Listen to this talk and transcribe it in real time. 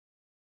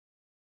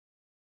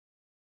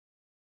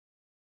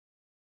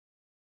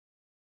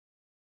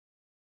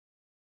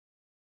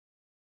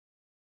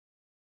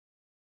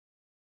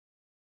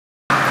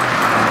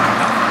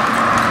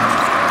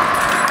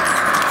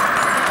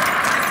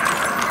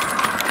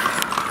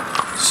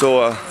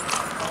So a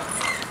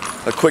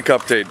quick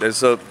update.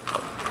 There's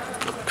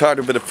quite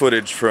a bit of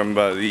footage from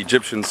the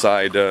Egyptian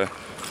side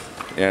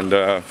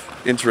and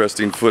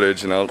interesting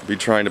footage, and I'll be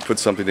trying to put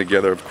something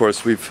together. Of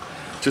course, we've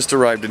just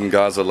arrived in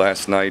Gaza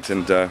last night,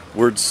 and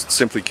words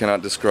simply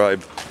cannot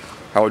describe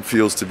how it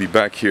feels to be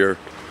back here.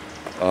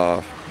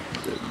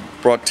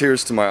 Brought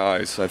tears to my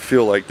eyes. I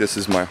feel like this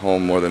is my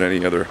home more than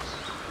any other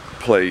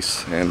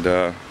place, and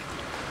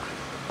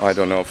I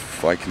don't know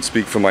if I can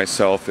speak for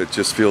myself. It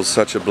just feels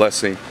such a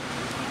blessing,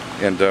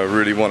 and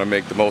really want to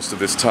make the most of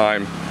this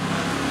time.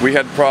 We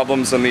had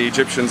problems on the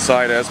Egyptian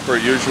side as per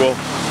usual.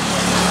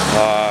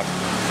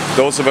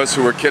 Those of us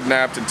who were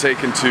kidnapped and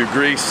taken to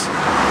Greece,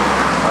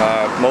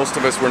 most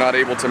of us were not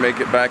able to make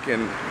it back to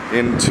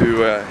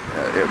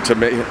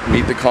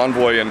meet the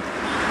convoy,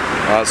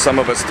 and some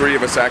of us, 3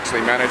 of us,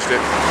 actually managed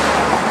it.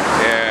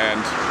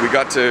 And we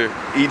got to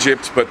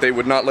Egypt, but they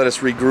would not let us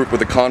regroup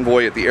with the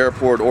convoy at the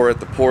airport or at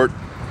the port.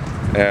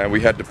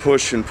 We had to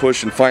push and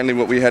push, and finally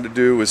what we had to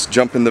do was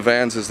jump in the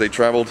vans as they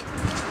traveled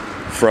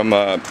from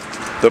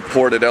the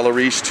port at El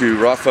Arish to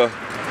Rafah.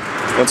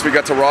 Once we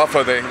got to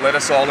Rafah, they let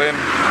us all in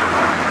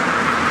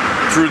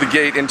through the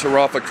gate into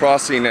Rafah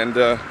crossing, and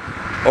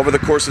over the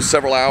course of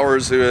several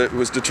hours it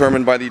was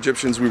determined by the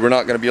Egyptians we were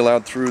not going to be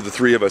allowed through, the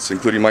 3 of us,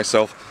 including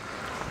myself.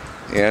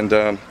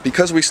 And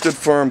because we stood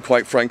firm,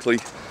 quite frankly,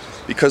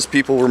 because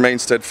people remained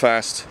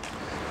steadfast,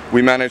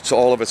 we managed to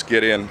all of us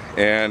get in,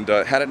 and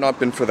had it not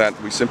been for that,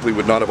 we simply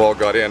would not have all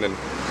got in. And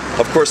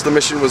of course the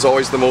mission was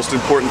always the most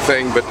important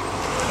thing, but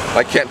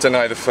I can't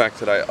deny the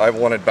fact that I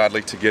wanted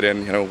badly to get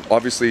in. You know,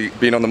 obviously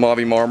being on the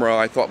Mavi Marmara,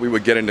 I thought we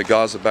would get into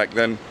Gaza back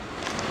then.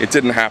 It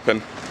didn't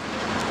happen,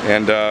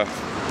 and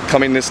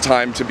coming this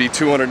time to be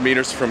 200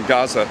 meters from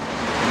Gaza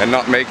and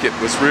not make it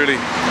was really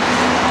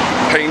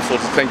painful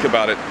to think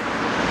about it.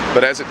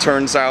 But as it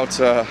turns out,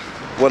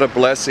 what a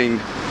blessing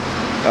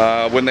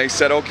when they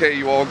said, okay,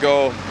 you all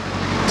go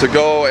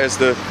as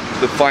the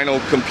final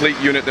complete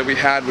unit that we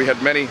had. We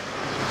had many,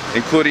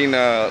 including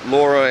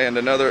Laura and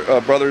another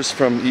brothers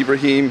from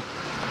Ibrahim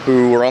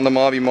who were on the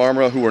Mavi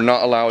Marmara who were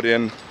not allowed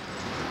in.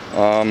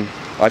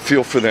 I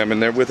feel for them,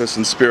 and they're with us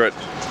in spirit.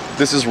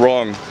 This is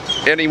wrong.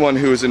 Anyone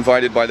who is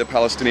invited by the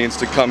Palestinians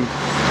to come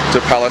to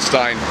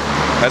Palestine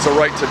has a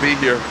right to be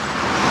here,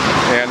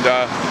 and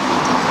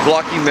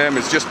blocking them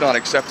is just not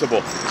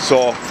acceptable.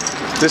 So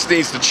this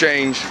needs to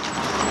change.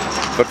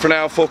 But for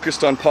now,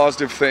 focused on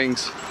positive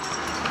things.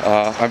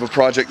 I have a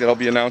project that I'll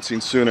be announcing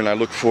soon, and I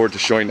look forward to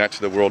showing that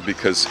to the world,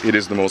 because it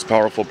is the most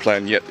powerful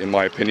plan yet, in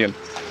my opinion,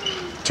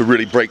 to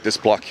really break this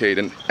blockade.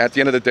 And at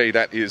the end of the day,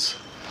 that is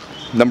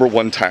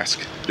 #1 task.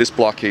 This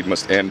blockade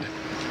must end.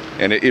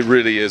 And it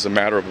really is a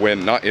matter of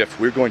when, not if.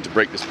 We're going to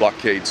break this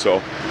blockade.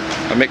 So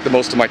I make the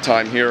most of my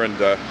time here and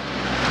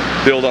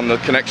build on the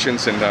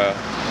connections and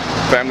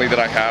family that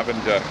I have.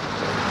 And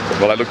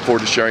well, I look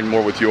forward to sharing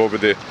more with you over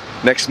the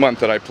next month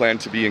that I plan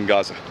to be in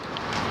Gaza.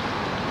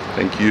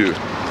 Thank you.